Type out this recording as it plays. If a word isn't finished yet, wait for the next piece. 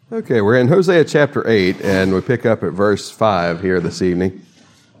Okay, we're in Hosea chapter 8, and we pick up at verse 5 here this evening.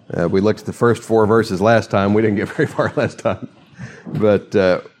 We looked at the first 4 verses last time. We didn't get very far last time.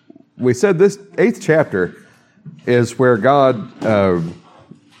 But we said this 8th chapter is where God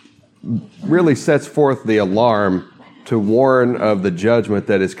really sets forth the alarm to warn of the judgment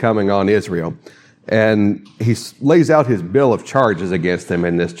that is coming on Israel. And he lays out his bill of charges against them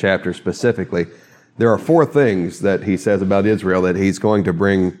in this chapter specifically. There are 4 things that he says about Israel that he's going to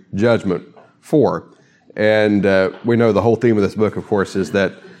bring judgment for. And we know the whole theme of this book, of course, is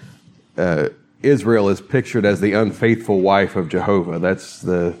that Israel is pictured as the unfaithful wife of Jehovah. That's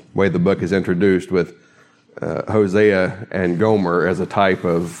the way the book is introduced, with Hosea and Gomer as a type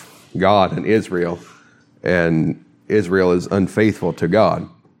of God and Israel. And Israel is unfaithful to God.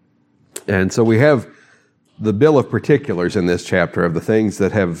 And so we have the bill of particulars in this chapter of the things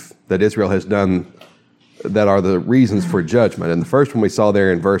that Israel has done that are the reasons for judgment. And the first one we saw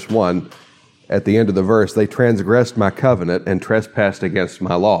there in verse 1, at the end of the verse, they transgressed my covenant and trespassed against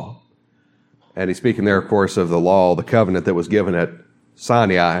my law. And he's speaking there, of course, of the law, the covenant that was given at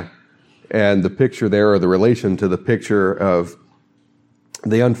Sinai. And the picture there, or the relation to the picture of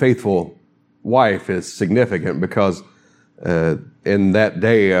the unfaithful wife, is significant because in that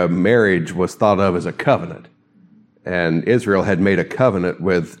day, marriage was thought of as a covenant. And Israel had made a covenant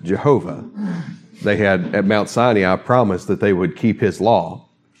with Jehovah. They had, at Mount Sinai, promised that they would keep his law.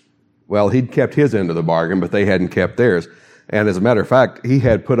 Well, he'd kept his end of the bargain, but they hadn't kept theirs. And as a matter of fact, he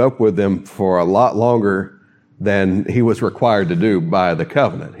had put up with them for a lot longer than he was required to do by the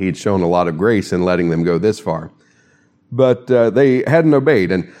covenant. He'd shown a lot of grace in letting them go this far. But they hadn't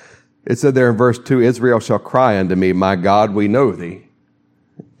obeyed. And it said there in verse 2, Israel shall cry unto me, my God, we know thee.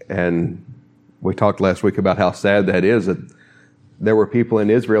 And we talked last week about how sad that is, that there were people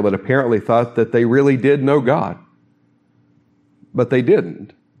in Israel that apparently thought that they really did know God. But they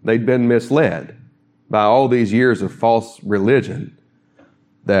didn't. They'd been misled by all these years of false religion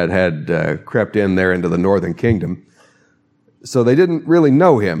that had crept in there into the northern kingdom. So they didn't really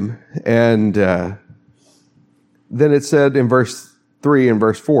know him. And then it said in verse 3 and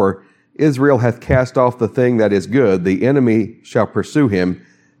verse 4, Israel hath cast off the thing that is good. The enemy shall pursue him.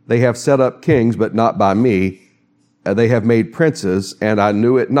 They have set up kings, but not by me. They have made princes, and I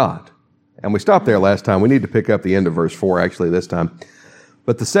knew it not. And we stopped there last time. We need to pick up the end of verse 4, actually, this time.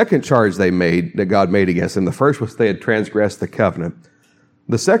 But the second charge they made, that God made against them, the first was they had transgressed the covenant.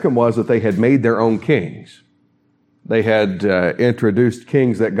 The second was that they had made their own kings. They had introduced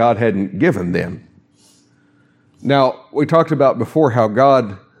kings that God hadn't given them. Now, we talked about before how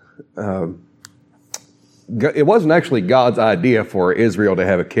God, it wasn't actually God's idea for Israel to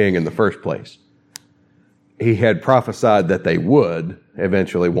have a king in the first place. He had prophesied that they would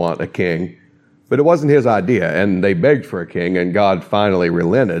eventually want a king, but it wasn't his idea, and they begged for a king, and God finally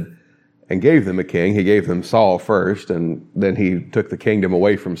relented and gave them a king. He gave them Saul first, and then he took the kingdom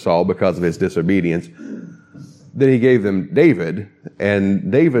away from Saul because of his disobedience. Then he gave them David,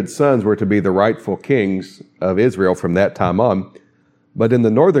 and David's sons were to be the rightful kings of Israel from that time on. But in the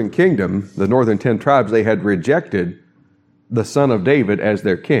northern kingdom, the northern 10 tribes, they had rejected the son of David as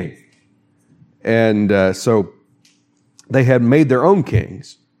their king. And so they had made their own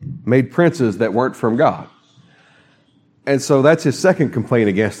kings, made princes that weren't from God. And so that's his second complaint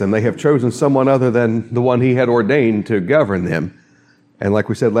against them. They have chosen someone other than the one he had ordained to govern them. And like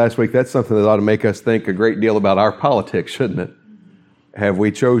we said last week, that's something that ought to make us think a great deal about our politics, shouldn't it? Have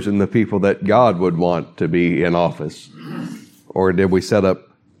we chosen the people that God would want to be in office? Or did we set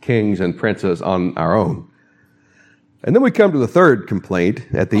up kings and princes on our own? And then we come to the third complaint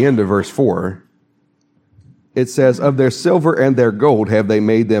at the end of verse 4. It says, of their silver and their gold have they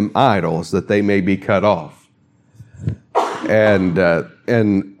made them idols, that they may be cut off. And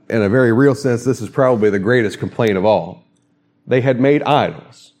in a very real sense, this is probably the greatest complaint of all. They had made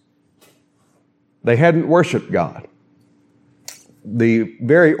idols. They hadn't worshiped God. The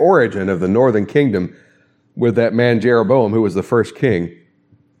very origin of the northern kingdom with that man Jeroboam, who was the first king,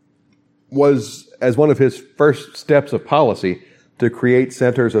 was, as one of his first steps of policy, to create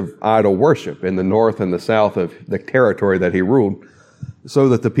centers of idol worship in the north and the south of the territory that he ruled, so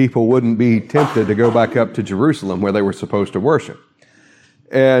that the people wouldn't be tempted to go back up to Jerusalem where they were supposed to worship.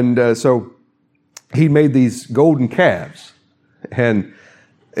 And so he made these golden calves. And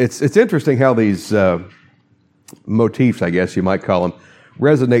it's interesting how these motifs, I guess you might call them,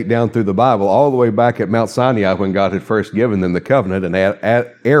 resonate down through the Bible, all the way back at Mount Sinai when God had first given them the covenant, and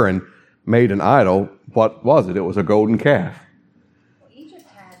Aaron made an idol. What was it? It was a golden calf.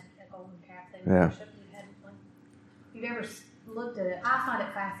 Yeah. You've ever looked at it? I find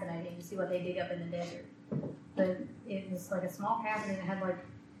it fascinating to see what they dig up in the desert. But it was like a small cabin, and it had like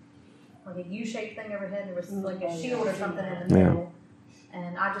like a U-shaped thing over his head, and there was like a shield or something in the middle.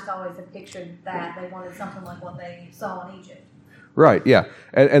 And I just always have pictured that they wanted something like what they saw in Egypt. Right, yeah,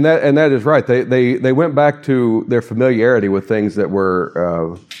 and that is right. They went back to their familiarity with things that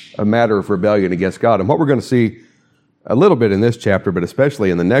were a matter of rebellion against God. And what we're going to see a little bit in this chapter, but especially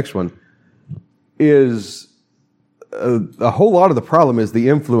in the next one, is a whole lot of the problem is the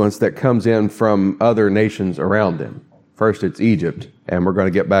influence that comes in from other nations around them. First, it's Egypt, and we're going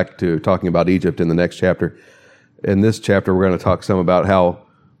to get back to talking about Egypt in the next chapter. In this chapter, we're going to talk some about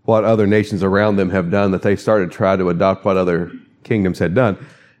what other nations around them have done, that they started to try to adopt what other kingdoms had done.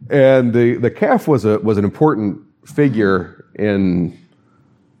 And the calf was an important figure in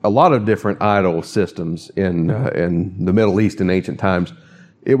a lot of different idol systems in the Middle East in ancient times.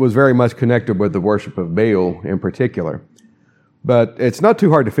 It was very much connected with the worship of Baal in particular. But it's not too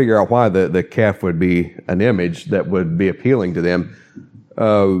hard to figure out why the calf would be an image that would be appealing to them.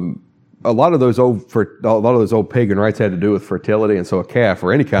 A lot of those old pagan rites had to do with fertility, and so a calf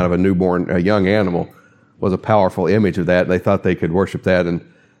or any kind of a young animal was a powerful image of that. They thought they could worship that, and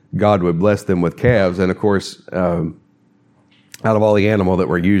God would bless them with calves. And of course, out of all the animal that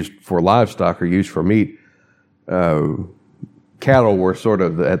were used for livestock or used for meat, cattle were sort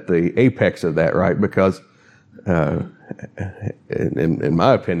of at the apex of that, right? Because, in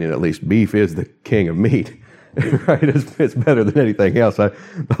my opinion, at least, beef is the king of meat, right? It's better than anything else. A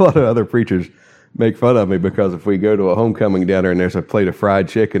lot of other preachers make fun of me because if we go to a homecoming dinner and there's a plate of fried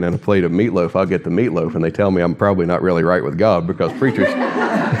chicken and a plate of meatloaf, I'll get the meatloaf, and they tell me I'm probably not really right with God because preachers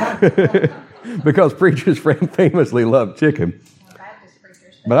famously love chicken.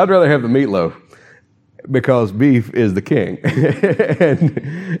 But I'd rather have the meatloaf because beef is the king.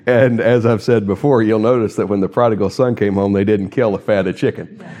 and as I've said before, you'll notice that when the prodigal son came home, they didn't kill a fatted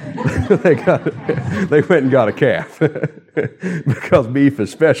chicken. They went and got a calf because beef is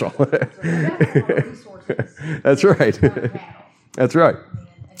special. That's right. That's right.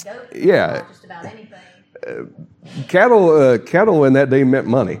 Yeah. Cattle in that day meant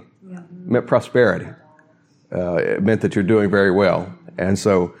money, meant prosperity. It meant that you're doing very well. And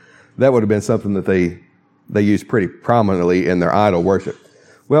so that would have been something that they used pretty prominently in their idol worship.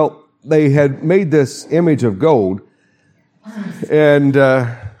 Well, they had made this image of gold, and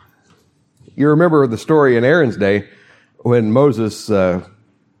you remember the story in Aaron's day when Moses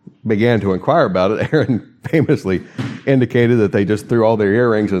began to inquire about it. Aaron famously indicated that they just threw all their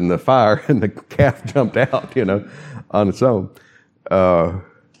earrings in the fire and the calf jumped out, on its own.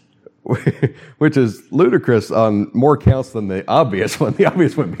 Which is ludicrous on more counts than the obvious one. The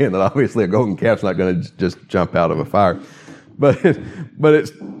obvious one being that obviously a golden calf's not going to just jump out of a fire. But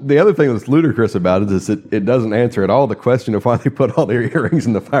it's the other thing that's ludicrous about it is it doesn't answer at all the question of why they put all their earrings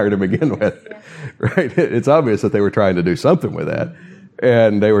in the fire to begin with. Right? It's obvious that they were trying to do something with that,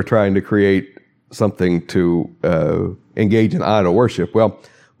 and they were trying to create something to engage in idol worship. Well,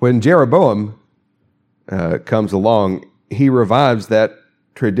 when Jeroboam comes along, he revives that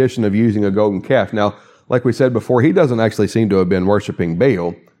tradition of using a golden calf. Now, like we said before, he doesn't actually seem to have been worshiping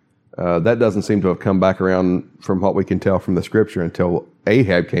Baal. That doesn't seem to have come back around from what we can tell from the scripture until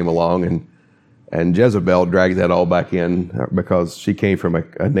Ahab came along and Jezebel dragged that all back in because she came from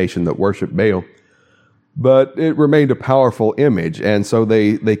a nation that worshiped Baal. But it remained a powerful image, and so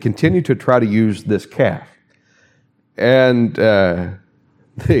they continued to try to use this calf. And the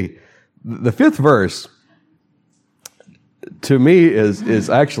fifth verse, to me, is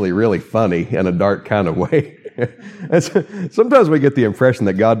actually really funny in a dark kind of way. And sometimes we get the impression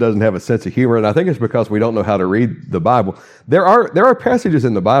that God doesn't have a sense of humor, and I think it's because we don't know how to read the Bible. There are passages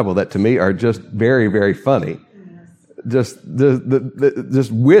in the Bible that to me are just very, very funny, just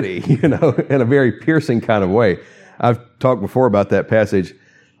witty, in a very piercing kind of way. I've talked before about that passage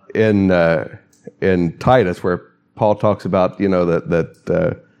in Titus where Paul talks about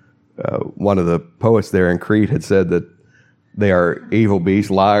that one of the poets there in Crete had said that they are evil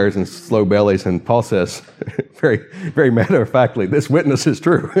beasts, liars, and slow bellies. And Paul says, very, very matter-of-factly, this witness is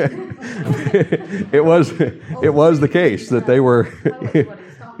true. It was the case that they were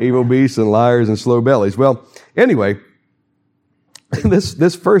evil beasts and liars and slow bellies. Well, anyway,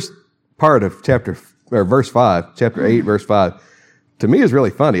 this first part of verse 5, chapter 8, verse 5, to me is really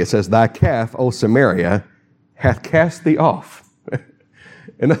funny. It says, "Thy calf, O Samaria, hath cast thee off."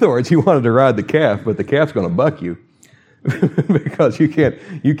 In other words, you wanted to ride the calf, but the calf's going to buck you. Because you can't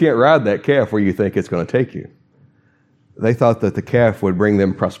ride that calf where you think it's going to take you. They thought that the calf would bring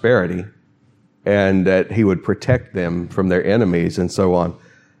them prosperity and that he would protect them from their enemies and so on.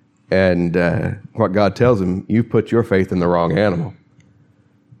 And what God tells them, you put your faith in the wrong animal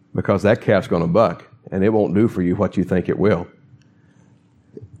because that calf's going to buck and it won't do for you what you think it will.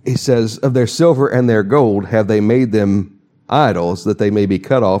 he says, of their silver and their gold have they made them idols, that they may be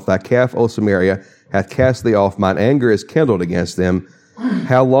cut off. Thy calf, O Samaria, hath cast thee off. Mine anger is kindled against them.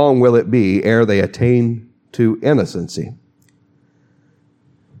 How long will it be ere they attain to innocency?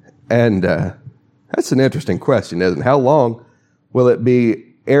 And that's an interesting question, isn't it? How long will it be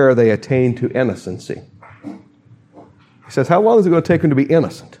ere they attain to innocency? He says, how long is it going to take them to be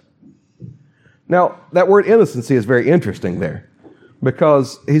innocent? Now, that word innocency is very interesting there,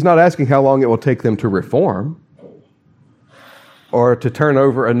 because he's not asking how long it will take them to reform or to turn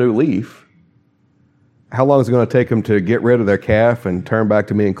over a new leaf. How long is it going to take them to get rid of their calf and turn back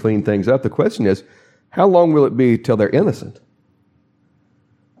to me and clean things up? The question is, how long will it be till they're innocent?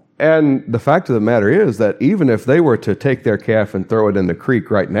 And the fact of the matter is that even if they were to take their calf and throw it in the creek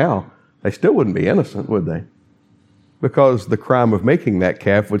right now, they still wouldn't be innocent, would they? Because the crime of making that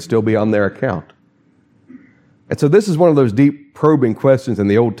calf would still be on their account. And so this is one of those deep probing questions in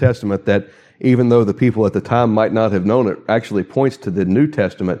the Old Testament that, even though the people at the time might not have known it, actually points to the New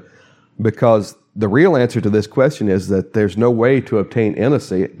Testament, because the real answer to this question is that there's no way to obtain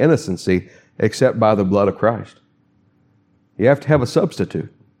innocency except by the blood of Christ. You have to have a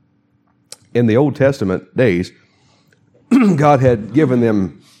substitute. In the Old Testament days, God had given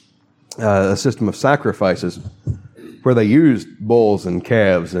them a system of sacrifices where they used bulls and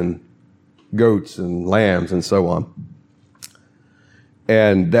calves and goats and lambs and so on.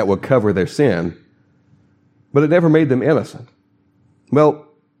 And that would cover their sin. But it never made them innocent. Well,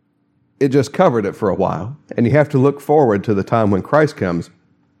 it just covered it for a while. And you have to look forward to the time when Christ comes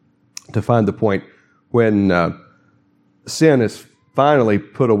to find the point when sin is finally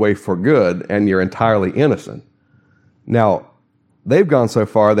put away for good and you're entirely innocent. Now, they've gone so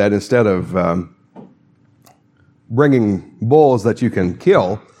far that instead of bringing bulls that you can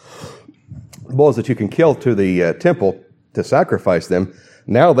kill to the temple to sacrifice them,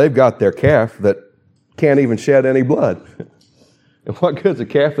 now they've got their calf that can't even shed any blood. And what good's a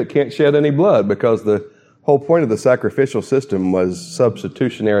calf that can't shed any blood? Because the whole point of the sacrificial system was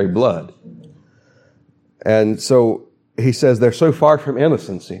substitutionary blood. And so he says they're so far from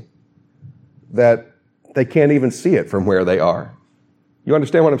innocency that they can't even see it from where they are. You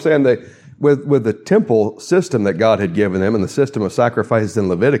understand what I'm saying? With the temple system that God had given them and the system of sacrifices in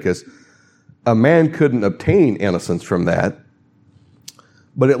Leviticus, a man couldn't obtain innocence from that,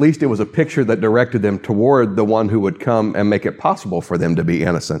 but at least it was a picture that directed them toward the one who would come and make it possible for them to be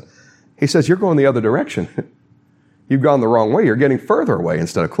innocent. He says, you're going the other direction. You've gone the wrong way. You're getting further away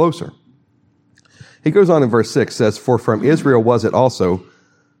instead of closer. He goes on in verse 6, says, for from Israel was it also,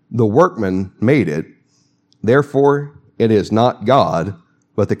 the workman made it. Therefore it is not God,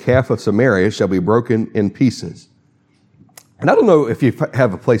 but the calf of Samaria shall be broken in pieces. And I don't know if you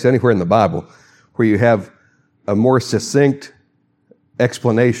have a place anywhere in the Bible where you have a more succinct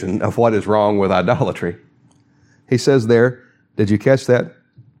explanation of what is wrong with idolatry. He says there, did you catch that?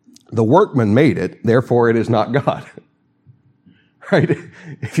 The workman made it, therefore it is not God. Right?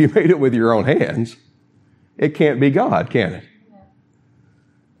 If you made it with your own hands, it can't be God, can it?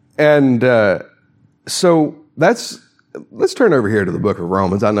 And so let's turn over here to the book of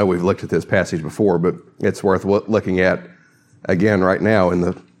Romans. I know we've looked at this passage before, but it's worth looking at again right now in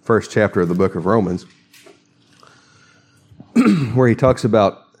the first chapter of the book of Romans, where he talks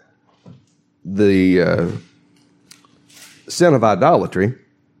about the sin of idolatry.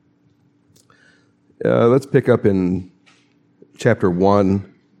 Let's pick up in chapter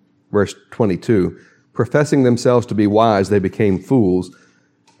 1, verse 22. Professing themselves to be wise, they became fools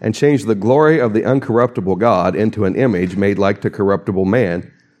and changed the glory of the uncorruptible God into an image made like to corruptible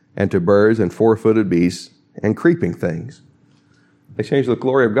man and to birds and four-footed beasts and creeping things. They changed the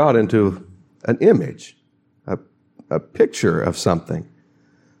glory of God into an image, a picture of something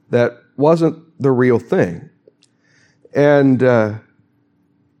that wasn't the real thing. And the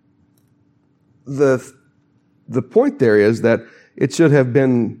point there is that it should have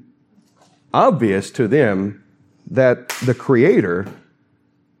been obvious to them that the Creator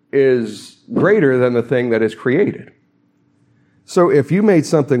is greater than the thing that is created. So if you made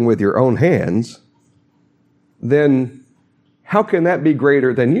something with your own hands, then how can that be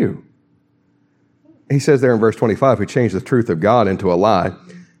greater than you? He says there in verse 25, who changed the truth of God into a lie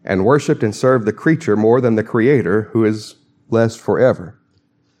and worshiped and served the creature more than the Creator, who is blessed forever.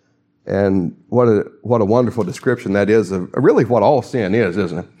 And what a wonderful description that is of really what all sin is,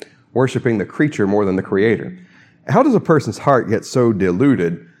 isn't it? Worshiping the creature more than the Creator. How does a person's heart get so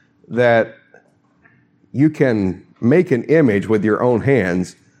deluded that you can make an image with your own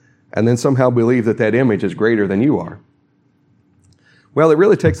hands and then somehow believe that that image is greater than you are? Well, it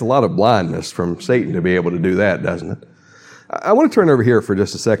really takes a lot of blindness from Satan to be able to do that, doesn't it? I want to turn over here for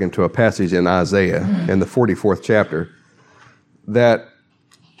just a second to a passage in Isaiah in the 44th chapter that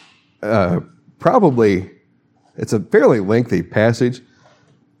probably, it's a fairly lengthy passage,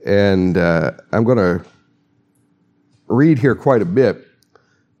 and I'm going to read here quite a bit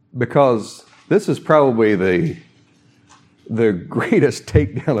because this is probably the greatest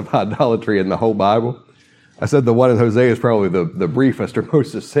takedown of idolatry in the whole Bible. I said the one in Hosea is probably the briefest or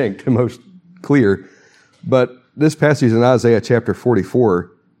most succinct and most clear, but this passage in Isaiah chapter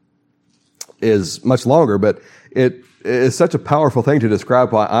 44 is much longer, but it is such a powerful thing to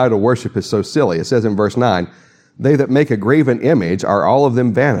describe why idol worship is so silly. It says in verse 9, "They that make a graven image are all of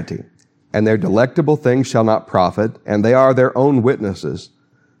them vanity, and their delectable things shall not profit, and they are their own witnesses.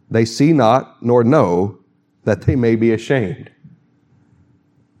 They see not nor know that they may be ashamed."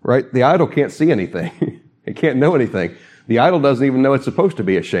 Right? The idol can't see anything. It can't know anything. The idol doesn't even know it's supposed to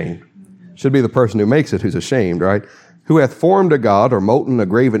be ashamed. Should be the person who makes it who's ashamed, right? "Who hath formed a god or molten a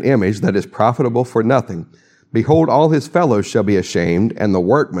graven image that is profitable for nothing? Behold, all his fellows shall be ashamed, and the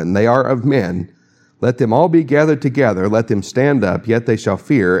workmen, they are of men. Let them all be gathered together, let them stand up, yet they shall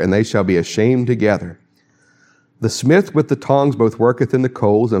fear, and they shall be ashamed together. The smith with the tongs both worketh in the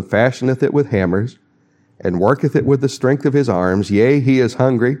coals, and fashioneth it with hammers, and worketh it with the strength of his arms. Yea, he is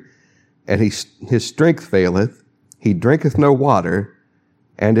hungry, and his strength faileth. He drinketh no water,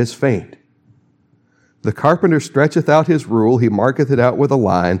 and is faint. The carpenter stretcheth out his rule, he marketh it out with a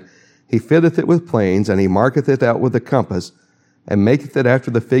line, he fitteth it with planes, and he marketh it out with a compass, and maketh it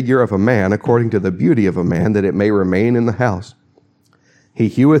after the figure of a man, according to the beauty of a man, that it may remain in the house. He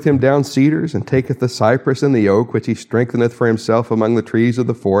heweth him down cedars, and taketh the cypress and the oak, which he strengtheneth for himself among the trees of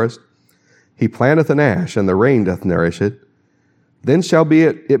the forest. He planteth an ash, and the rain doth nourish it. Then shall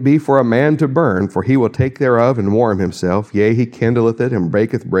it be for a man to burn, for he will take thereof and warm himself. Yea, he kindleth it, and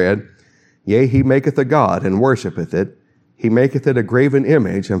breaketh bread. Yea, he maketh a god, and worshippeth it. He maketh it a graven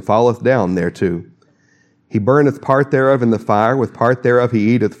image, and falleth down thereto. He burneth part thereof in the fire, with part thereof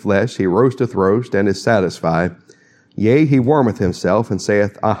he eateth flesh. He roasteth roast, and is satisfied. Yea, he warmeth himself, and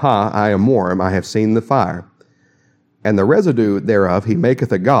saith, Aha, I am warm, I have seen the fire. And the residue thereof he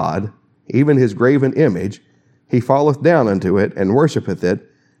maketh a god, even his graven image. He falleth down unto it, and worshippeth it,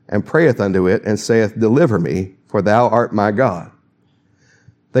 and prayeth unto it, and saith, Deliver me, for thou art my God.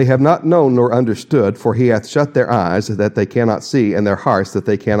 They have not known nor understood, for he hath shut their eyes, that they cannot see, and their hearts, that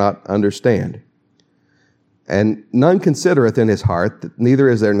they cannot understand. And none considereth in his heart, neither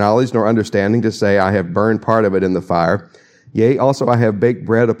is there knowledge nor understanding to say, I have burned part of it in the fire. Yea, also I have baked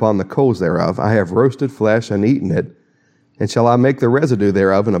bread upon the coals thereof. I have roasted flesh and eaten it. And shall I make the residue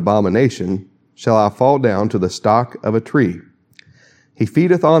thereof an abomination? Shall I fall down to the stock of a tree? He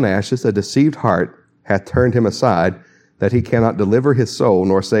feedeth on ashes, a deceived heart hath turned him aside, that he cannot deliver his soul,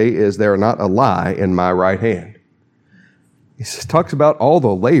 nor say, Is there not a lie in my right hand? He talks about all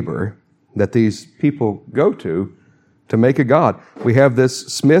the labor that these people go to make a god. We have this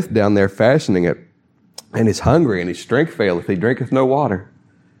smith down there fashioning it, and he's hungry, and his strength faileth. He drinketh no water.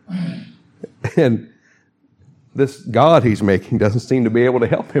 And this god he's making doesn't seem to be able to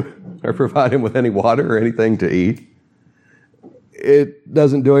help him or provide him with any water or anything to eat. It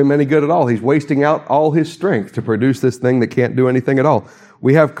doesn't do him any good at all. He's wasting out all his strength to produce this thing that can't do anything at all.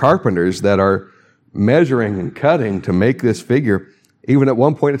 We have carpenters that are measuring and cutting to make this figure. Even at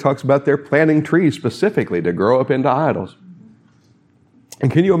one point it talks about they're planting trees specifically to grow up into idols.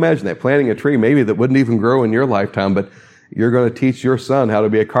 And can you imagine that? Planting a tree maybe that wouldn't even grow in your lifetime, but you're going to teach your son how to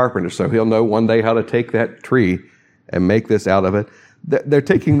be a carpenter so he'll know one day how to take that tree and make this out of it. They're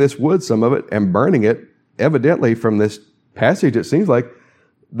taking this wood, some of it, and burning it. Evidently from this passage, it seems like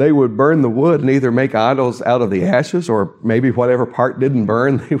they would burn the wood and either make idols out of the ashes, or maybe whatever part didn't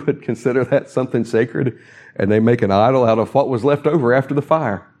burn, they would consider that something sacred, and they make an idol out of what was left over after the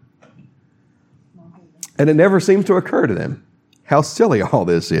fire. And it never seems to occur to them how silly all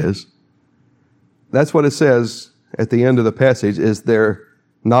this is. That's what it says at the end of the passage, is there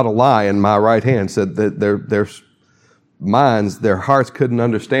not a lie in my right hand? Said that their minds, their hearts couldn't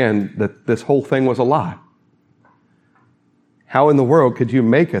understand that this whole thing was a lie. How in the world could you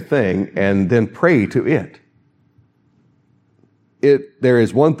make a thing and then pray to it? There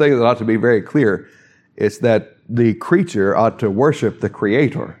is one thing that ought to be very clear. It's that the creature ought to worship the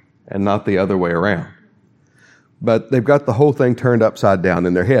Creator and not the other way around. But they've got the whole thing turned upside down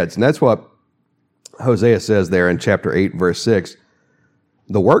in their heads. And that's what Hosea says there in chapter 8, verse 6.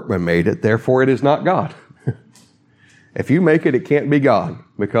 The workman made it, therefore it is not God. If you make it, it can't be God,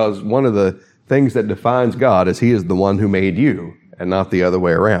 because one of the things that defines God is He is the one who made you and not the other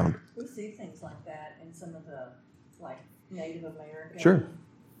way around. We see things like that in some of the, like, Native American Sure.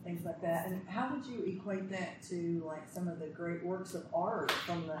 things like that. And how would you equate that to like some of the great works of art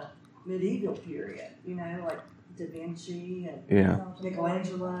from the medieval period, like Da Vinci and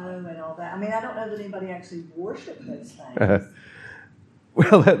Michelangelo and all that. I mean, I don't know that anybody actually worshiped those things.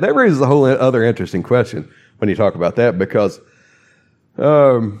 Well, that raises a whole other interesting question when you talk about that, because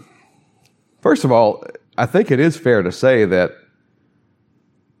first of all, I think it is fair to say that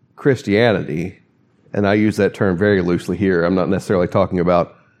Christianity, and I use that term very loosely here, I'm not necessarily talking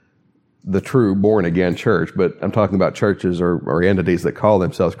about the true born-again church, but I'm talking about churches or entities that call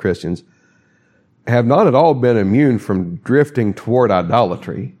themselves Christians, have not at all been immune from drifting toward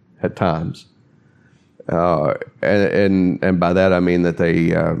idolatry at times. And by that I mean that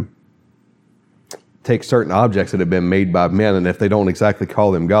they take certain objects that have been made by men, and if they don't exactly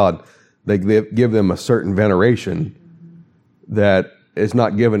call them God, they give them a certain veneration that is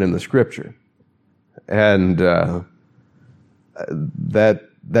not given in the Scripture. And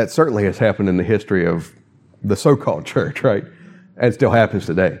that certainly has happened in the history of the so-called church, right? And it still happens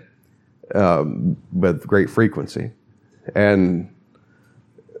today with great frequency. And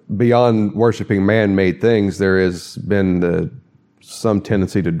beyond worshiping man-made things, there has been some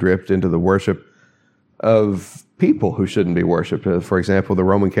tendency to drift into the worship of people who shouldn't be worshipped. For example, the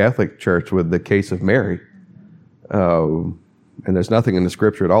Roman Catholic Church with the case of Mary. And there's nothing in the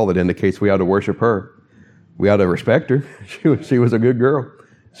Scripture at all that indicates we ought to worship her. We ought to respect her. She was a good girl.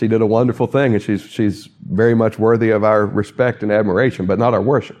 She did a wonderful thing, and she's very much worthy of our respect and admiration, but not our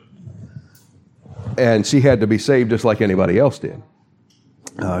worship. And she had to be saved just like anybody else did.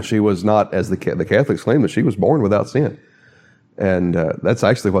 She was not, as the Catholics claim, that she was born without sin. And that's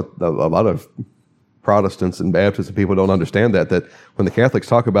actually what a lot of Protestants and Baptists and people don't understand, that when the Catholics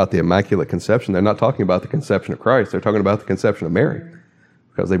talk about the Immaculate Conception, they're not talking about the conception of Christ. They're talking about the conception of Mary,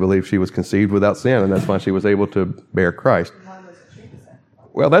 because they believe she was conceived without sin, and that's why she was able to bear Christ.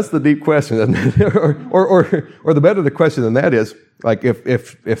 Well, that's the deep question, isn't it? or the better the question than that is, like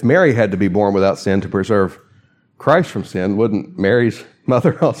if Mary had to be born without sin to preserve Christ from sin, wouldn't Mary's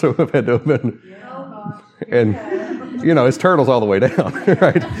mother also have had to have been? And it's turtles all the way down,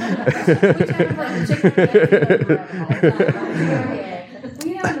 right? In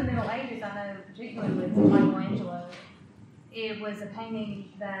the Middle Ages, I know particularly with Michelangelo, it was a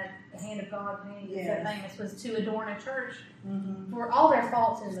painting that the hand of God painting was so famous, was to adorn a church. For all their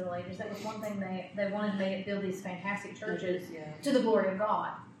faults in the Middle Ages, that was one thing they wanted to build these fantastic churches to the glory of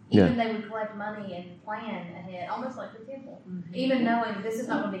God. Even they would collect money and plan ahead, almost like the temple. Even knowing this is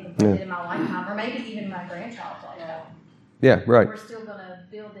not going to be completed in my lifetime, or maybe even my grandchild's lifetime. Yeah, right. We're still going to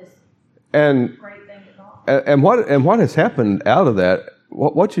build this great thing to God. And what has happened out of that,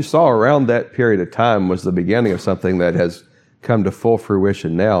 what you saw around that period of time was the beginning of something that has come to full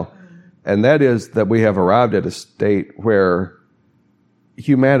fruition now. And that is that we have arrived at a state where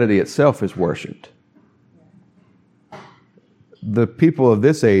humanity itself is worshipped. The people of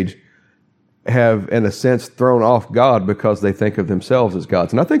this age have, in a sense, thrown off God because they think of themselves as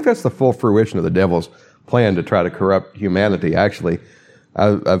gods. And I think that's the full fruition of the devil's plan to try to corrupt humanity. Actually,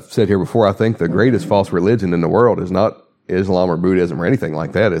 I've said here before, I think the greatest false religion in the world is not Islam or Buddhism or anything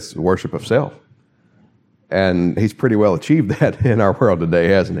like that. It's the worship of self. And he's pretty well achieved that in our world today,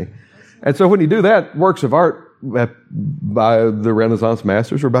 hasn't he? And so when you do that, works of art by the Renaissance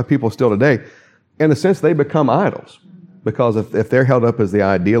masters or by people still today, in a sense, they become idols. Because if they're held up as the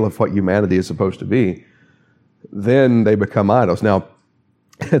ideal of what humanity is supposed to be, then they become idols. Now,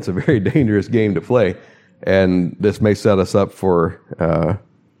 it's a very dangerous game to play, and this may set us up for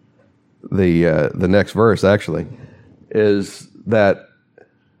the next verse, actually, is that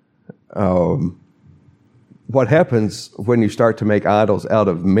what happens when you start to make idols out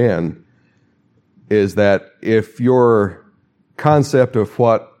of men is that if your concept of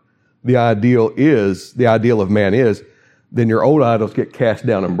what the ideal of man is, then your old idols get cast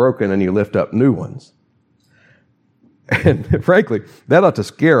down and broken, and you lift up new ones. And frankly, that ought to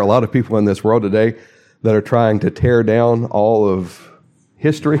scare a lot of people in this world today that are trying to tear down all of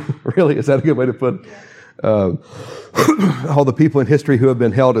history. Really, is that a good way to put it? All the people in history who have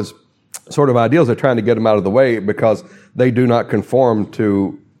been held as sort of ideals, they're trying to get them out of the way because they do not conform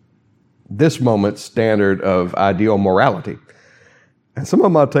to this moment's standard of ideal morality. And some of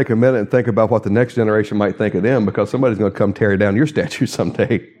them ought to take a minute and think about what the next generation might think of them, because somebody's going to come tear down your statue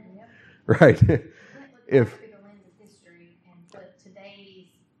someday. Right? If through the lens of history and put today's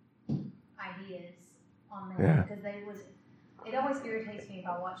ideas on them, because it always irritates me if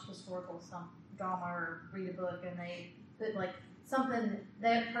I watch historical drama or read a book and they put like something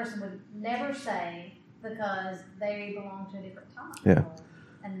that person would never say because they belong to a different time. Yeah.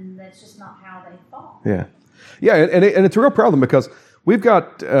 And that's just not how they thought. Yeah. Yeah, and it's a real problem because we've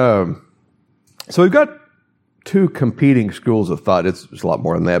got two competing schools of thought. It's a lot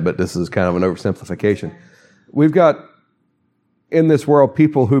more than that, but this is kind of an oversimplification. We've got in this world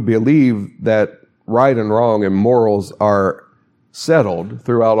people who believe that right and wrong and morals are settled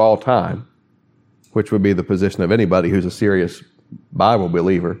throughout all time, which would be the position of anybody who's a serious Bible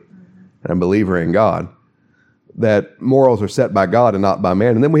believer and a believer in God, that morals are set by God and not by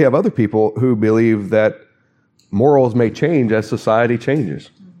man. And then we have other people who believe that morals may change as society changes.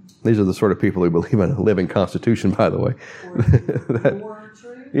 These are the sort of people who believe in a living constitution, by the way. Your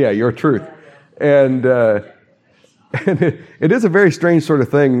truth? Yeah, your truth. And it is a very strange sort of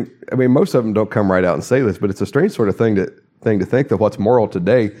thing. I mean, most of them don't come right out and say this, but it's a strange sort of thing to think that what's moral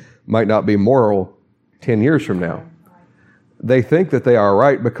today might not be moral 10 years from now. They think that they are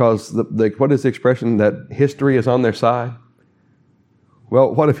right because what is the expression, that history is on their side?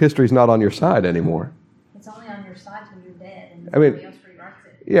 Well, what if history is not on your side anymore? It's only on your side when you're dead and I mean, nobody else rewrites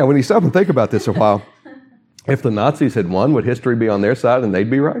it. Yeah, when you stop and think about this a while, if the Nazis had won, would history be on their side and they'd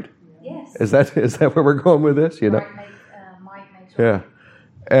be right? Yes. Is that where we're going with this? You know? Might makes right. Yeah.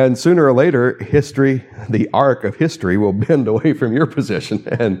 And sooner or later, history, the arc of history, will bend away from your position,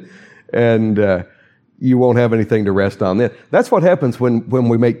 and you won't have anything to rest on then. That's what happens when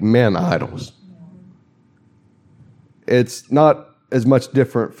we make men idols. It's not as much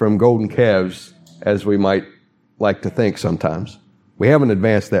different from golden calves as we might like to think sometimes. We haven't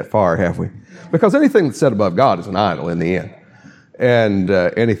advanced that far, have we? Because anything that's set above God is an idol in the end. And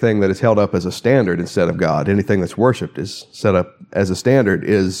anything that is held up as a standard instead of God, anything that's worshipped is set up as a standard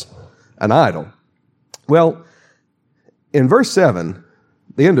is an idol. Well, in verse 7,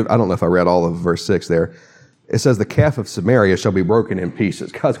 the end of, I don't know if I read all of verse 6 there, it says, the calf of Samaria shall be broken in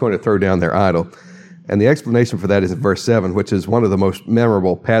pieces. God's going to throw down their idol. And the explanation for that is in verse 7, which is one of the most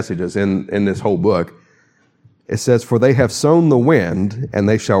memorable passages in this whole book. It says, for they have sown the wind, and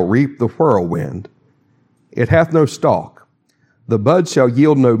they shall reap the whirlwind. It hath no stalk. The bud shall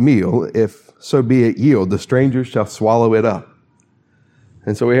yield no meal. If so be it yield, the strangers shall swallow it up.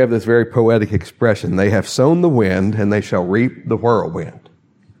 And so we have this very poetic expression. They have sown the wind, and they shall reap the whirlwind.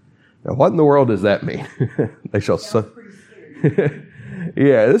 Now, what in the world does that mean? They shall sow.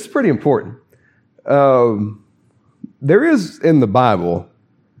 Yeah, this is pretty important. There is in the Bible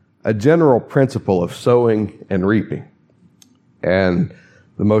a general principle of sowing and reaping. And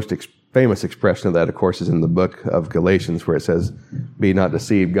the most famous expression of that, of course, is in the book of Galatians, where it says, be not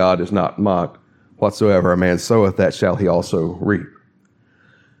deceived, God is not mocked. Whatsoever a man soweth, that shall he also reap.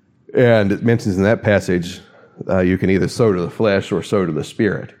 And it mentions in that passage, you can either sow to the flesh or sow to the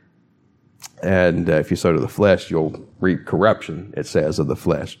spirit. And if you sow to the flesh, you'll reap corruption, it says, of the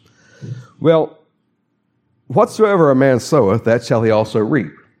flesh. Well, whatsoever a man soweth, that shall he also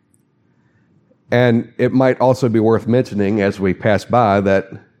reap. And it might also be worth mentioning as we pass by that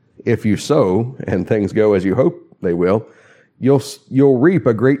if you sow and things go as you hope they will, you'll reap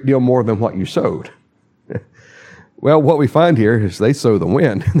a great deal more than what you sowed. Well, what we find here is they sow the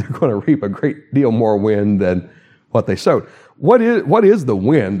wind, and they're going to reap a great deal more wind than what they sowed. What is the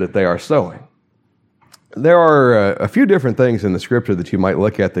wind that they are sowing? There are a few different things in the scripture that you might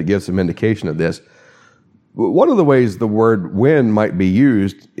look at that give some indication of this. One of the ways the word wind might be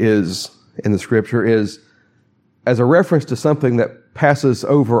used in the scripture is as a reference to something that passes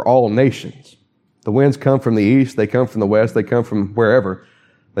over all nations. The winds come from the east, they come from the west, they come from wherever.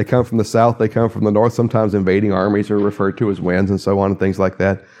 They come from the south, they come from the north. Sometimes invading armies are referred to as winds and so on and things like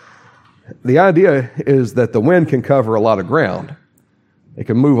that. The idea is that the wind can cover a lot of ground. It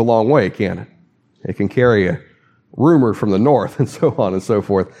can move a long way, can't it? It can carry a rumor from the north and so on and so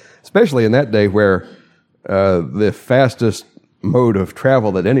forth, especially in that day where the fastest mode of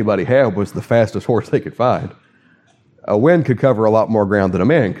travel that anybody had was the fastest horse they could find. A wind could cover a lot more ground than a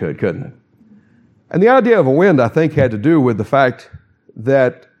man could, couldn't it? And the idea of a wind, I think, had to do with the fact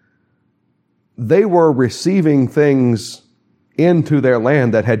that they were receiving things into their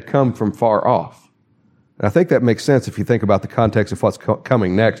land that had come from far off. And I think that makes sense if you think about the context of what's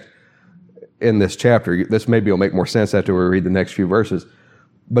coming next in this chapter. This maybe will make more sense after we read the next few verses.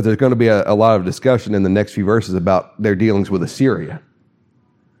 But there's going to be a lot of discussion in the next few verses about their dealings with Assyria.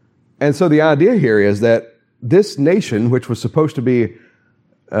 And so the idea here is that this nation, which was supposed to be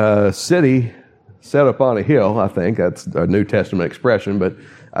a city set up on a hill, I think, that's a New Testament expression, but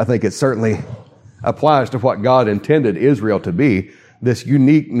I think it certainly applies to what God intended Israel to be, this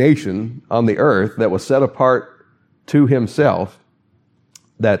unique nation on the earth that was set apart to himself,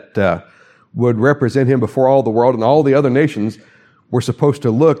 that would represent him before all the world, and all the other nations were supposed to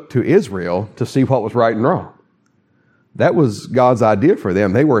look to Israel to see what was right and wrong. That was God's idea for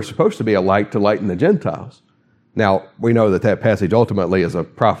them. They were supposed to be a light to lighten the Gentiles. Now, we know that passage ultimately is a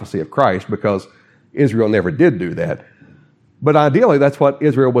prophecy of Christ because Israel never did do that. But ideally, that's what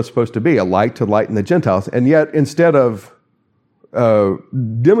Israel was supposed to be, a light to lighten the Gentiles. And yet, instead of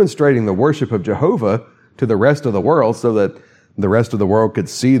demonstrating the worship of Jehovah to the rest of the world so that the rest of the world could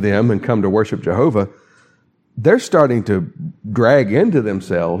see them and come to worship Jehovah, they're starting to drag into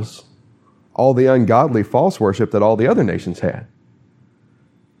themselves all the ungodly false worship that all the other nations had.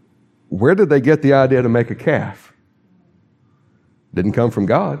 Where did they get the idea to make a calf? Didn't come from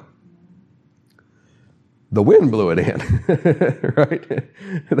God. The wind blew it in,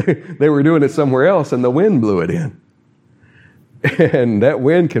 right? They were doing it somewhere else, and the wind blew it in. And that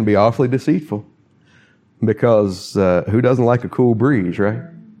wind can be awfully deceitful because who doesn't like a cool breeze, right?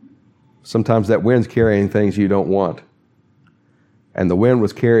 Sometimes that wind's carrying things you don't want. And the wind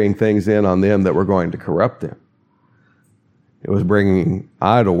was carrying things in on them that were going to corrupt them. It was bringing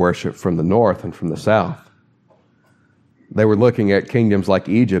idol worship from the north and from the south. They were looking at kingdoms like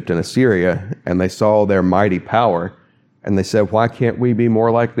Egypt and Assyria, and they saw their mighty power, and they said, why can't we be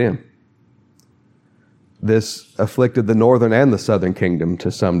more like them? This afflicted the northern and the southern kingdom to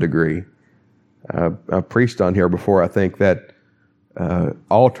some degree. I preached on here before, I think, that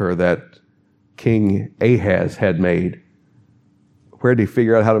altar that King Ahaz had made. Where did he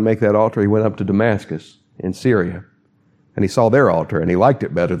figure out how to make that altar? He went up to Damascus in Syria, and he saw their altar, and he liked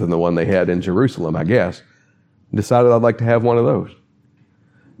it better than the one they had in Jerusalem, I guess. Decided I'd like to have one of those.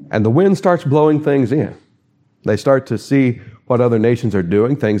 And the wind starts blowing things in. They start to see what other nations are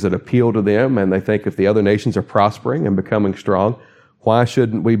doing, things that appeal to them, and they think if the other nations are prospering and becoming strong, why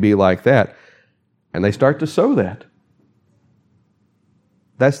shouldn't we be like that? And they start to sow that.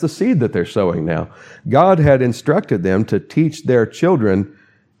 That's the seed that they're sowing now. God had instructed them to teach their children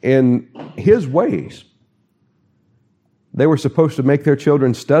in His ways. They were supposed to make their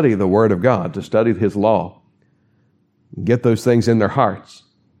children study the Word of God, to study His law, get those things in their hearts.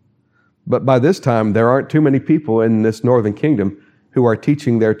 But by this time, there aren't too many people in this northern kingdom who are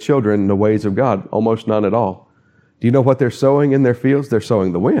teaching their children the ways of God, almost none at all. Do you know what they're sowing in their fields? They're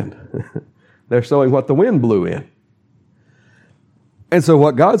sowing the wind. They're sowing what the wind blew in. And so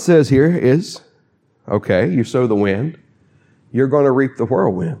what God says here is, okay, you sow the wind, you're going to reap the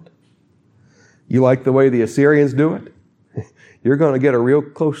whirlwind. You like the way the Assyrians do it? You're going to get a real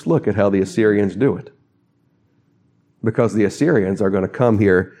close look at how the Assyrians do it. Because the Assyrians are going to come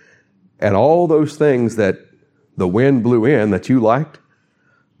here, and all those things that the wind blew in that you liked,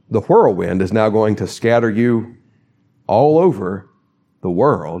 the whirlwind is now going to scatter you all over the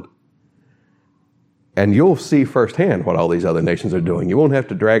world, and you'll see firsthand what all these other nations are doing. You won't have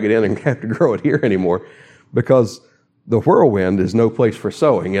to drag it in and have to grow it here anymore, because the whirlwind is no place for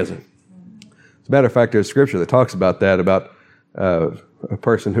sowing, is it? As a matter of fact, there's scripture that talks about that, about a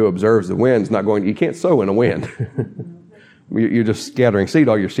person who observes the wind is not going, you can't sow in a wind. You're just scattering seed,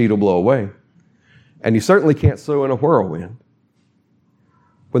 all your seed will blow away. And you certainly can't sow in a whirlwind.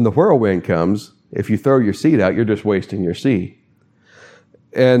 When the whirlwind comes, if you throw your seed out, you're just wasting your seed.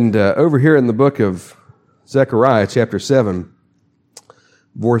 And over here in the book of Zechariah, chapter 7,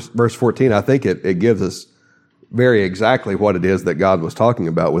 verse 14, I think it gives us very exactly what it is that God was talking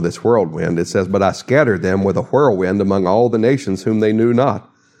about with this whirlwind. It says, but I scattered them with a whirlwind among all the nations whom they knew not.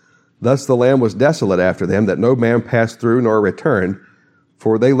 Thus the land was desolate after them, that no man passed through nor returned,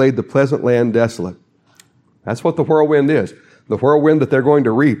 for they laid the pleasant land desolate. That's what the whirlwind is. The whirlwind that they're going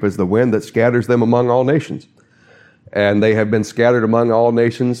to reap is the wind that scatters them among all nations. And they have been scattered among all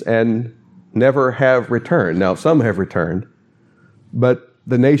nations and never have returned. Now, some have returned, but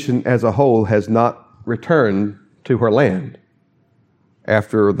the nation as a whole has not returned to her land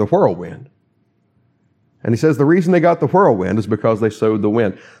after the whirlwind. And he says the reason they got the whirlwind is because they sowed the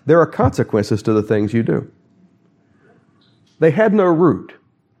wind. There are consequences to the things you do. They had no root.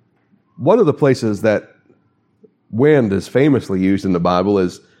 One of the places that wind is famously used in the Bible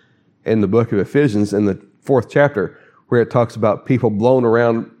is in the book of Ephesians in the 4th chapter, where it talks about people blown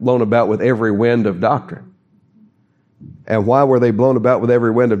about with every wind of doctrine. And why were they blown about with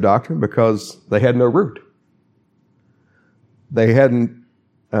every wind of doctrine? Because they had no root. They hadn't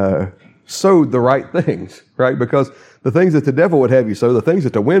sowed the right things, right? Because the things that the devil would have you sow, the things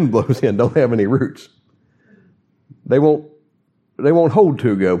that the wind blows in, don't have any roots. They won't hold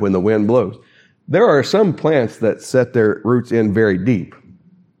too good when the wind blows. There are some plants that set their roots in very deep.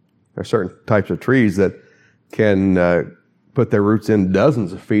 There are certain types of trees that can put their roots in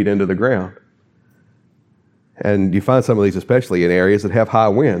dozens of feet into the ground. And you find some of these especially in areas that have high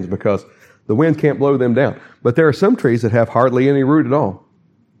winds because the wind can't blow them down. But there are some trees that have hardly any root at all.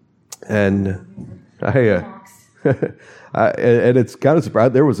 And and it's kind of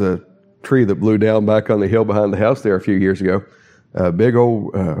surprising. There was a tree that blew down back on the hill behind the house there a few years ago. A big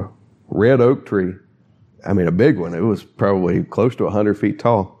old red oak tree. I mean, a big one. It was probably close to 100 feet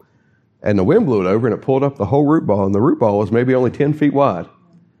tall. And the wind blew it over and it pulled up the whole root ball. And the root ball was maybe only 10 feet wide.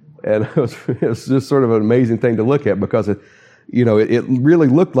 And it was just sort of an amazing thing to look at because it really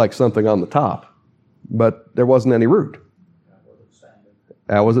looked like something on the top, but there wasn't any root.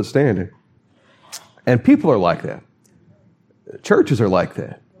 How was it standing? And people are like that. Churches are like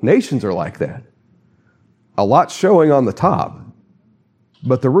that. Nations are like that. A lot showing on the top,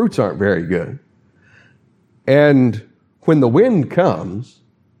 but the roots aren't very good. And when the wind comes,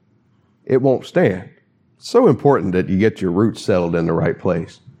 it won't stand. It's so important that you get your roots settled in the right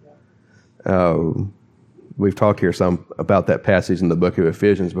place. We've talked here some about that passage in the book of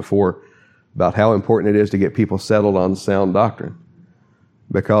Ephesians before, about how important it is to get people settled on sound doctrine.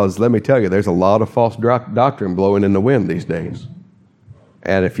 Because let me tell you, there's a lot of false doctrine blowing in the wind these days.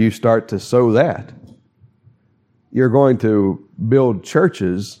 And if you start to sow that, you're going to build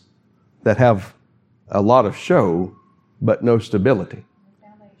churches that have a lot of show, but no stability.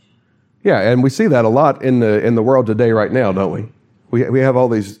 Yeah, and we see that a lot in the world today right now, don't we? We have all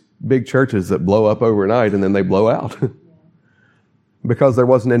these big churches that blow up overnight and then they blow out because there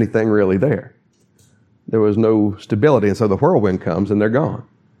wasn't anything really there. There was no stability, and so the whirlwind comes and they're gone.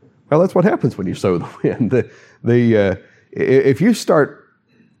 Well, that's what happens when you sow the wind. If you start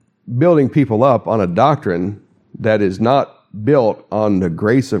building people up on a doctrine that is not built on the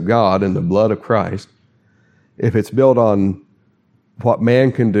grace of God and the blood of Christ, if it's built on what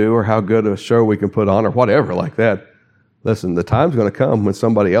man can do or how good a show we can put on or whatever like that, listen, the time's going to come when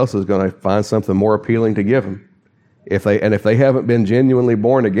somebody else is going to find something more appealing to give them. If they haven't been genuinely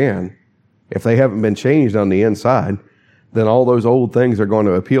born again, if they haven't been changed on the inside, then all those old things are going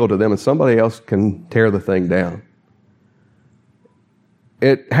to appeal to them and somebody else can tear the thing down.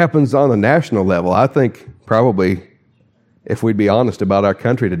 It happens on a national level. I think probably, if we'd be honest about our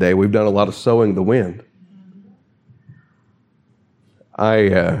country today, we've done a lot of sowing the wind.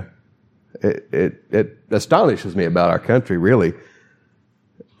 It astonishes me about our country, really,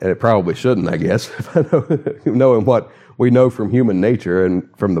 and it probably shouldn't, I guess, knowing what we know from human nature and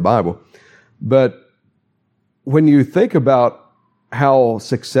from the Bible. But when you think about how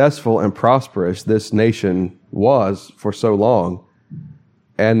successful and prosperous this nation was for so long,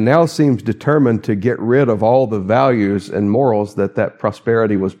 and now seems determined to get rid of all the values and morals that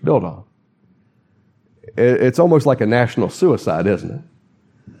prosperity was built on, it's almost like a national suicide, isn't it?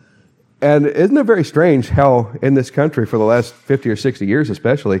 And isn't it very strange how in this country for the last 50 or 60 years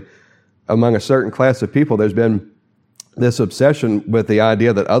especially, among a certain class of people, there's been this obsession with the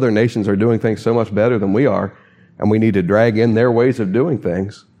idea that other nations are doing things so much better than we are, and we need to drag in their ways of doing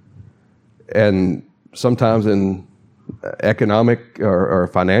things. And sometimes in economic or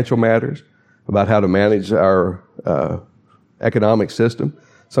financial matters, about how to manage our economic system,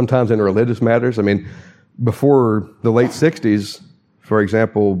 sometimes in religious matters. I mean, before the late 60s, for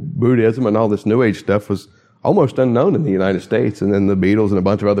example, Buddhism and all this New Age stuff was almost unknown in the United States. And then the Beatles and a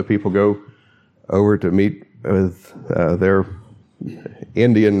bunch of other people go over to meet with their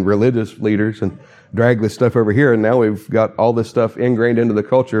Indian religious leaders and drag this stuff over here. And now we've got all this stuff ingrained into the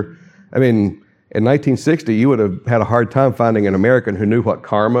culture. I mean, in 1960, you would have had a hard time finding an American who knew what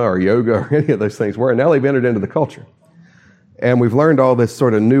karma or yoga or any of those things were. And now they've entered into the culture. And we've learned all this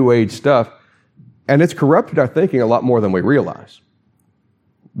sort of New Age stuff. And it's corrupted our thinking a lot more than we realize.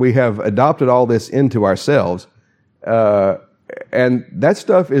 We have adopted all this into ourselves, and that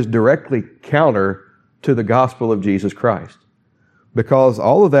stuff is directly counter to the gospel of Jesus Christ. Because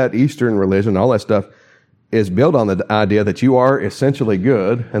all of that Eastern religion, all that stuff, is built on the idea that you are essentially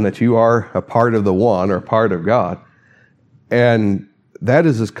good and that you are a part of the one or a part of God. And that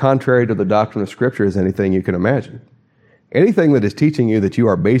is as contrary to the doctrine of Scripture as anything you can imagine. Anything that is teaching you that you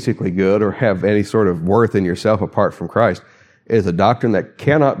are basically good or have any sort of worth in yourself apart from Christ is a doctrine that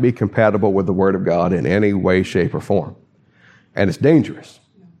cannot be compatible with the Word of God in any way, shape, or form. And it's dangerous.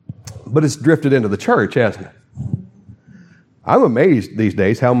 But it's drifted into the church, hasn't it? I'm amazed these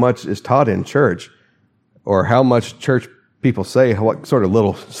days how much is taught in church, or how much church people say, what sort of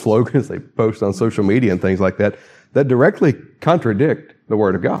little slogans they post on social media and things like that, that directly contradict the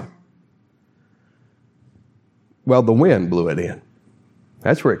Word of God. Well, the wind blew it in.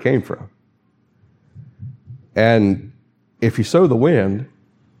 That's where it came from. And if you sow the wind,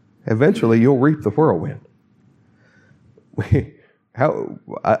 eventually you'll reap the whirlwind.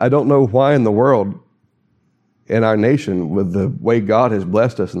 I don't know why in the world, in our nation, with the way God has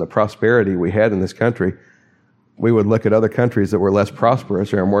blessed us and the prosperity we had in this country, we would look at other countries that were less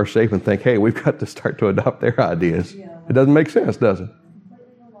prosperous or in worse shape and think, hey, we've got to start to adopt their ideas. Yeah. It doesn't make sense, does it?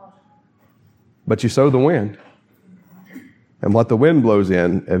 But you sow the wind. And what the wind blows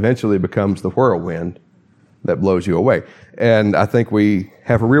in eventually becomes the whirlwind. that blows you away. And I think we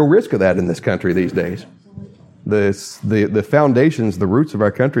have a real risk of that in this country these days. The foundations, the roots of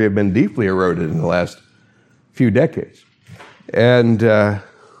our country have been deeply eroded in the last few decades. And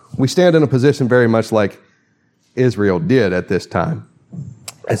we stand in a position very much like Israel did at this time.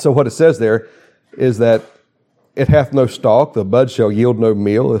 And so what it says there is that it hath no stalk, the bud shall yield no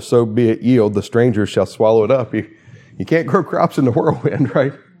meal, if so be it yield, the stranger shall swallow it up. You can't grow crops in the whirlwind,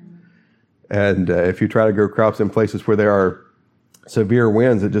 right? And if you try to grow crops in places where there are severe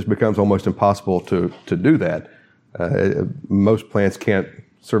winds, it just becomes almost impossible to do that. Most plants can't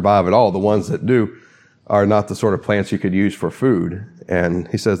survive at all. The ones that do are not the sort of plants you could use for food. And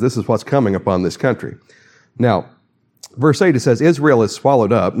he says, this is what's coming upon this country. Now, verse 8, it says, Israel is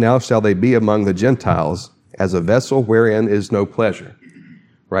swallowed up, now shall they be among the Gentiles, as a vessel wherein is no pleasure.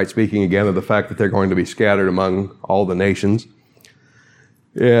 Right, speaking again of the fact that they're going to be scattered among all the nations.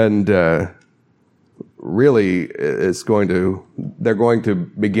 And really, they're going to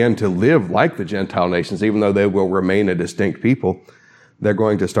begin to live like the Gentile nations, even though they will remain a distinct people. They're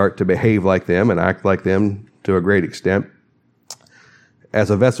going to start to behave like them and act like them to a great extent, as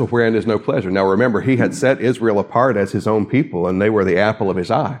a vessel wherein is no pleasure. Now remember, he had set Israel apart as his own people, and they were the apple of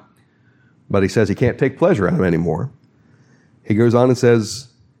his eye. But he says he can't take pleasure in them anymore. He goes on and says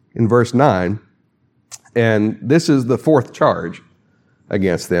in verse 9, and this is the fourth charge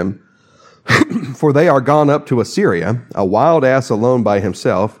against them, for they are gone up to Assyria, a wild ass alone by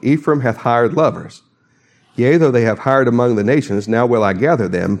himself. Ephraim hath hired lovers. Yea, though they have hired among the nations, now will I gather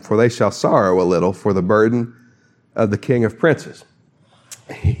them, for they shall sorrow a little for the burden of the king of princes.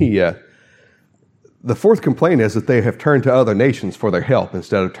 The fourth complaint is that they have turned to other nations for their help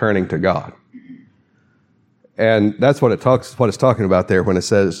instead of turning to God. And that's what it's talking about there when it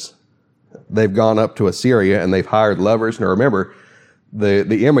says they've gone up to Assyria and they've hired lovers. Now remember,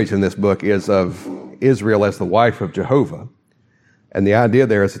 the image in this book is of Israel as the wife of Jehovah. And the idea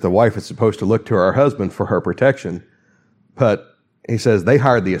there is that the wife is supposed to look to her husband for her protection. But he says they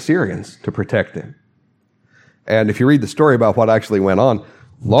hired the Assyrians to protect them. And if you read the story about what actually went on,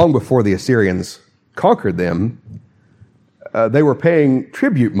 long before the Assyrians conquered them, they were paying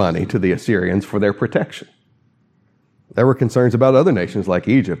tribute money to the Assyrians for their protection. There were concerns about other nations like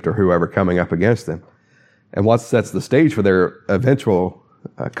Egypt or whoever coming up against them. And what sets the stage for their eventual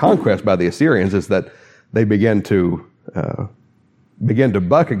conquest by the Assyrians is that they begin to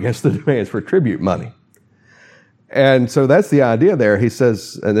buck against the demands for tribute money. And so that's the idea there. He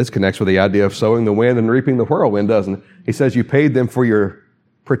says, and this connects with the idea of sowing the wind and reaping the whirlwind, doesn't it? He says you paid them for your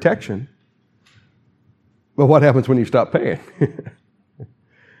protection. But what happens when you stop paying?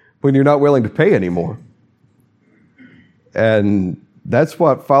 When you're not willing to pay anymore? And that's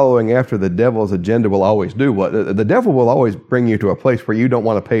what following after the devil's agenda will always do. The devil will always bring you to a place where you don't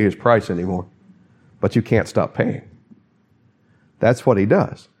want to pay his price anymore, but you can't stop paying. That's what he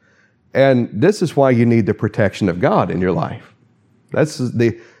does. And this is why you need the protection of God in your life. That's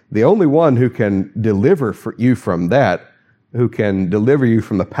the only one who can deliver you from that, who can deliver you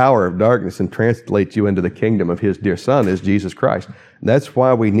from the power of darkness and translate you into the kingdom of his dear Son, is Jesus Christ. That's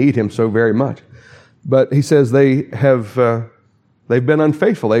why we need him so very much. But he says they've been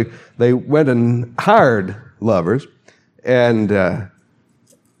unfaithful. They went and hired lovers, and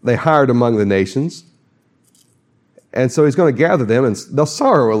they hired among the nations. And so he's going to gather them, and they'll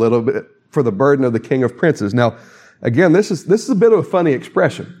sorrow a little bit for the burden of the king of princes. Now, again, this is a bit of a funny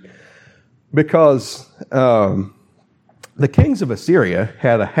expression, because the kings of Assyria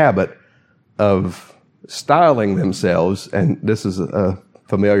had a habit of styling themselves, and this is a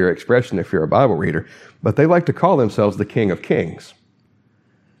familiar expression if you're a Bible reader, but they like to call themselves the King of Kings,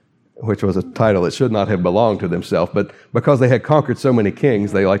 which was a title that should not have belonged to themselves, but because they had conquered so many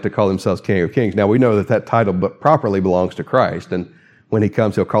kings, they like to call themselves King of Kings. Now, we know that title properly belongs to Christ, and when he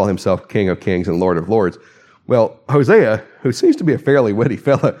comes, he'll call himself King of Kings and Lord of Lords. Well, Hosea, who seems to be a fairly witty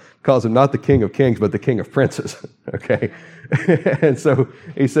fella, calls him not the King of Kings, but the King of Princes, okay? And so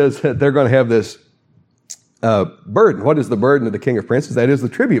he says that they're going to have this burden. What is the burden of the King of Princes? That is the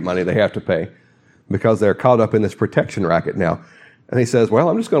tribute money they have to pay, because they're caught up in this protection racket now. And he says, well,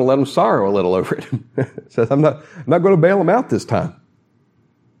 I'm just going to let them sorrow a little over it. He says, I'm not going to bail them out this time.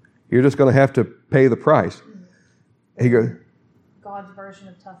 You're just going to have to pay the price. He goes, God's version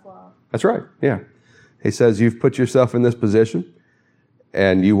of tough love. That's right, yeah. He says, you've put yourself in this position,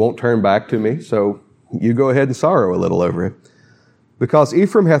 and you won't turn back to me, so you go ahead and sorrow a little over it. Because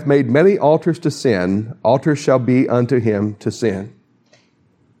Ephraim hath made many altars to sin, altars shall be unto him to sin.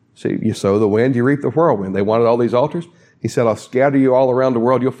 See, you sow the wind, you reap the whirlwind. They wanted all these altars. He said, I'll scatter you all around the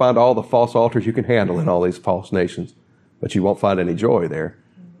world. You'll find all the false altars you can handle in all these false nations, but you won't find any joy there.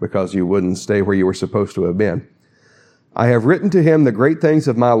 because you wouldn't stay where you were supposed to have been. I have written to him the great things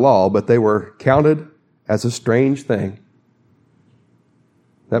of my law, but they were counted as a strange thing.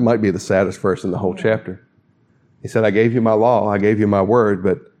 That might be the saddest verse in the whole chapter. He said, I gave you my law, I gave you my word,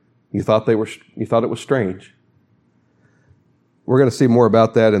 but you thought it was strange. We're going to see more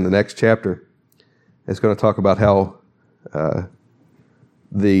about that in the next chapter. It's going to talk about how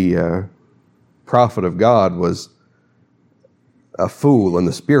the prophet of God was a fool and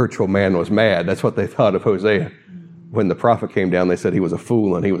the spiritual man was mad. That's what they thought of Hosea. When the prophet came down, they said he was a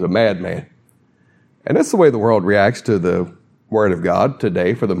fool and he was a madman. And that's the way the world reacts to the Word of God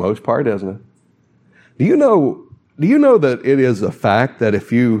today for the most part, isn't it? Do you know that it is a fact that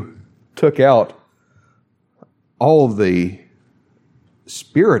if you took out all of the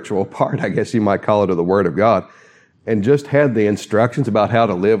spiritual part, I guess you might call it, of the Word of God, and just had the instructions about how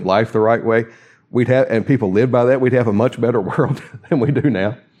to live life the right way, and people lived by that, we'd have a much better world than we do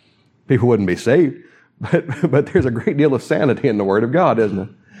now. People wouldn't be saved, but there's a great deal of sanity in the Word of God, isn't it?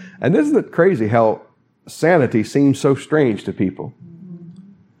 And isn't it crazy how sanity seems so strange to people?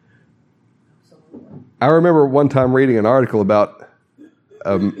 I remember one time reading an article about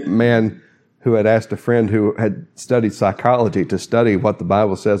a man who had asked a friend who had studied psychology to study what the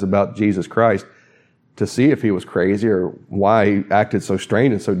Bible says about Jesus Christ to see if he was crazy or why he acted so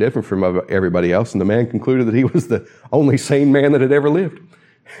strange and so different from everybody else. And the man concluded that he was the only sane man that had ever lived.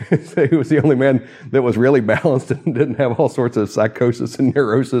 He was the only man that was really balanced and didn't have all sorts of psychosis and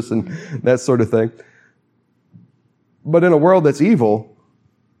neurosis and that sort of thing. But in a world that's evil,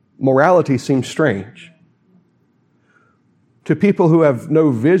 morality seems strange. To people who have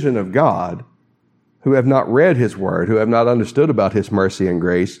no vision of God, who have not read His Word, who have not understood about His mercy and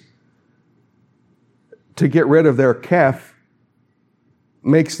grace, to get rid of their calf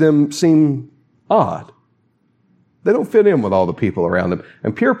makes them seem odd. They don't fit in with all the people around them.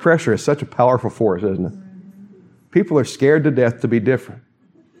 And peer pressure is such a powerful force, isn't it? People are scared to death to be different.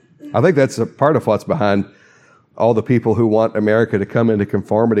 I think that's a part of what's behind all the people who want America to come into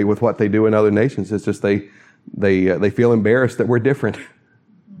conformity with what they do in other nations. It's just they feel embarrassed that we're different.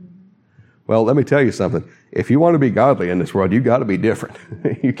 Well, let me tell you something. If you want to be godly in this world, you've got to be different.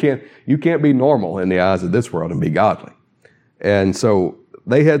 You can't be normal in the eyes of this world and be godly. And so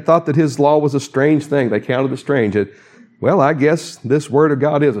they had thought that His law was a strange thing. They counted it strange. Well, I guess this Word of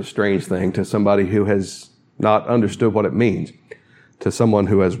God is a strange thing to somebody who has not understood what it means. To someone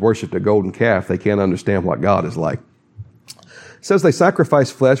who has worshipped a golden calf, they can't understand what God is like. It says, they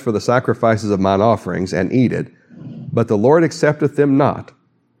sacrifice flesh for the sacrifices of mine offerings and eat it, but the Lord accepteth them not.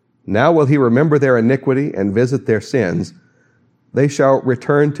 Now will He remember their iniquity and visit their sins. They shall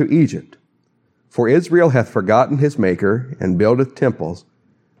return to Egypt. For Israel hath forgotten his Maker, and buildeth temples.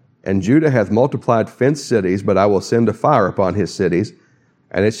 And Judah hath multiplied fenced cities, but I will send a fire upon his cities,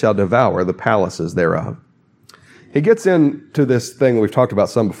 and it shall devour the palaces thereof. He gets into this thing we've talked about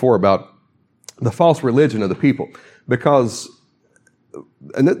some before about the false religion of the people, because,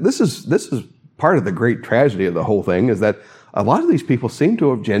 and this is part of the great tragedy of the whole thing, is that a lot of these people seem to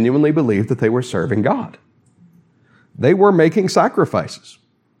have genuinely believed that they were serving God. They were making sacrifices.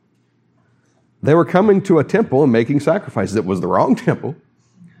 They were coming to a temple and making sacrifices. It was the wrong temple,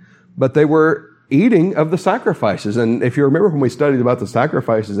 but they were eating of the sacrifices. And if you remember when we studied about the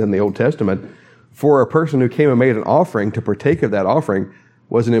sacrifices in the Old Testament, for a person who came and made an offering, to partake of that offering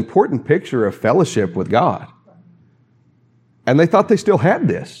was an important picture of fellowship with God. And they thought they still had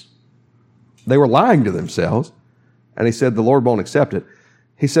this. They were lying to themselves. And he said, the Lord won't accept it.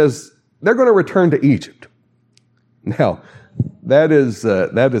 He says, they're going to return to Egypt. Now, that is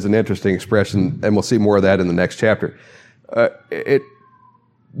an interesting expression, and we'll see more of that in the next chapter.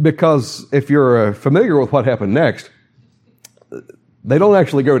 Because if you're familiar with what happened next, they don't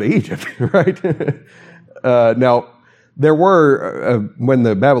actually go to Egypt, right? Now, there were, when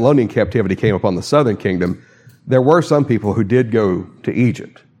the Babylonian captivity came upon the southern kingdom, there were some people who did go to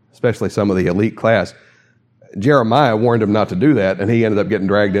Egypt, especially some of the elite class. Jeremiah warned him not to do that, and he ended up getting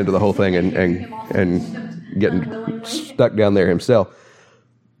dragged into the whole thing and getting stuck down there himself.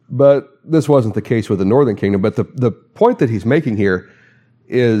 But this wasn't the case with the northern kingdom. But the point that he's making here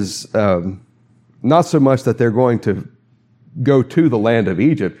is not so much that they're going to go to the land of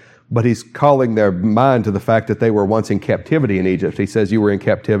Egypt, but he's calling their mind to the fact that they were once in captivity in Egypt. He says, you were in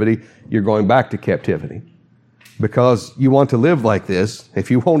captivity, you're going back to captivity. Because you want to live like this, if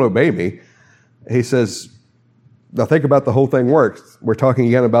you won't obey me, he says, now think about the whole thing works. We're talking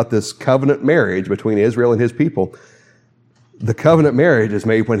again about this covenant marriage between Israel and his people. The covenant marriage is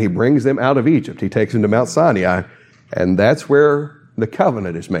made when he brings them out of Egypt. He takes them to Mount Sinai, and that's where the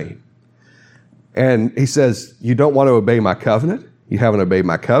covenant is made. And he says, you don't want to obey my covenant? You haven't obeyed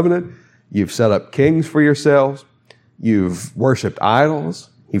my covenant. You've set up kings for yourselves. You've worshiped idols.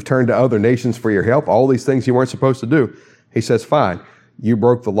 You've turned to other nations for your help. All these things you weren't supposed to do. He says, fine, you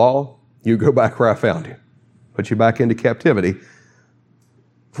broke the law. You go back where I found you. Put you back into captivity.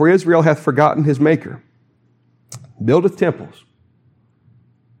 For Israel hath forgotten his maker. Buildeth temples.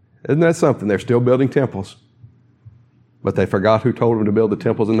 Isn't that something? They're still building temples. But they forgot who told them to build the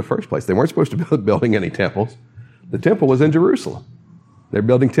temples in the first place. They weren't supposed to be building any temples. The temple was in Jerusalem. They're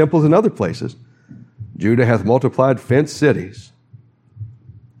building temples in other places. Judah hath multiplied fenced cities.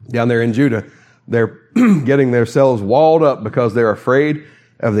 Down there in Judah, they're getting themselves walled up because they're afraid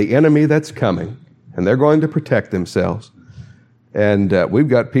of the enemy that's coming. And they're going to protect themselves. And we've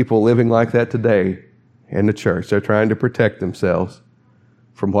got people living like that today in the church. They're trying to protect themselves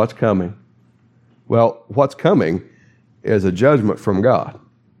from what's coming. Well, what's coming is a judgment from God.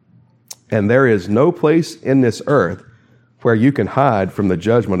 And there is no place in this earth where you can hide from the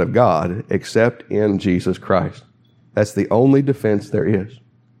judgment of God except in Jesus Christ. That's the only defense there is.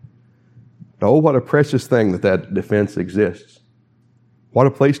 Oh, what a precious thing that defense exists. What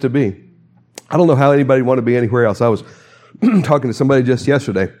a place to be. I don't know how anybody would want to be anywhere else. I was talking to somebody just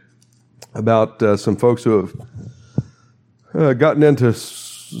yesterday about some folks who have gotten into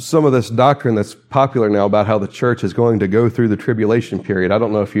some of this doctrine that's popular now about how the church is going to go through the tribulation period. I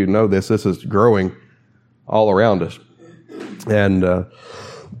don't know if you know this. This is growing all around us. And a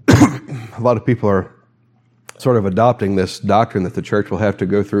lot of people are sort of adopting this doctrine that the church will have to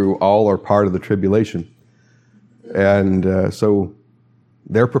go through all or part of the tribulation. And so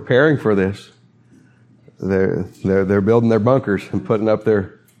they're preparing for this. They're building their bunkers and putting up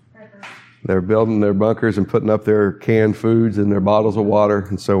they're building their bunkers and putting up their canned foods and their bottles of water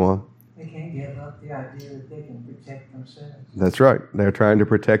and so on. They can't give up the idea that they can protect themselves. That's right. They're trying to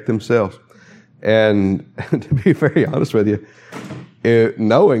protect themselves. And to be very honest with you,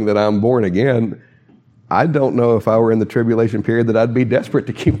 knowing that I'm born again, I don't know if I were in the tribulation period that I'd be desperate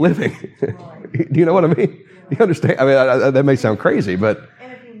to keep living. Do you know what I mean? You understand? I mean, that may sound crazy, but...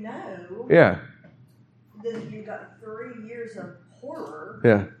 And if you know... Yeah. Then you got 3 years of horror.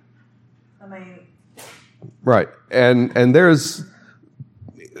 Yeah. I mean... Right. And there's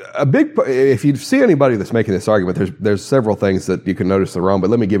a big... If you see anybody that's making this argument, there's several things that you can notice are wrong, but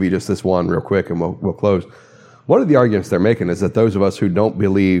let me give you just this one real quick and we'll close. One of the arguments they're making is that those of us who don't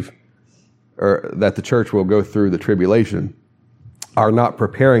believe or that the church will go through the tribulation are not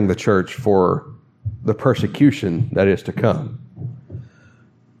preparing the church for the persecution that is to come.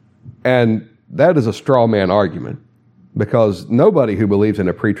 And that is a straw man argument, because nobody who believes in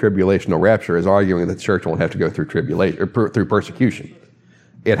a pre-tribulational rapture is arguing that the church won't have to go through tribulation or through persecution.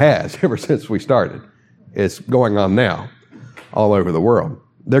 It has ever since we started. It's going on now all over the world.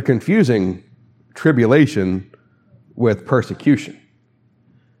 They're confusing tribulation with persecution.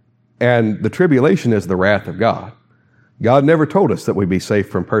 And the tribulation is the wrath of God. God never told us that we'd be safe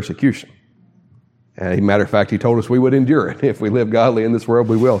from persecution. And as a matter of fact, He told us we would endure it. If we live godly in this world,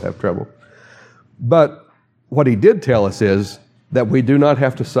 we will have trouble. But what He did tell us is that we do not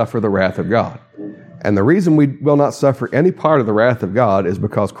have to suffer the wrath of God. And the reason we will not suffer any part of the wrath of God is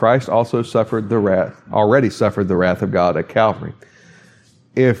because Christ also already suffered the wrath of God at Calvary.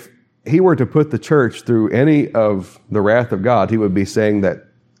 If He were to put the church through any of the wrath of God, He would be saying that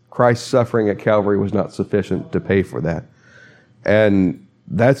Christ's suffering at Calvary was not sufficient to pay for that. And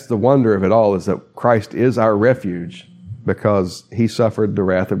that's the wonder of it all, is that Christ is our refuge because He suffered the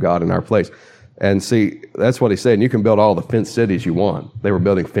wrath of God in our place. And see, that's what He's saying. You can build all the fenced cities you want. They were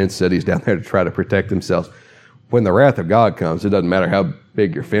building fenced cities down there to try to protect themselves. When the wrath of God comes, it doesn't matter how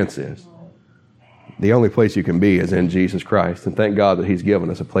big your fence is. The only place you can be is in Jesus Christ. And thank God that He's given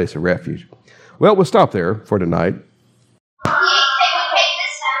us a place of refuge. Well, we'll stop there for tonight.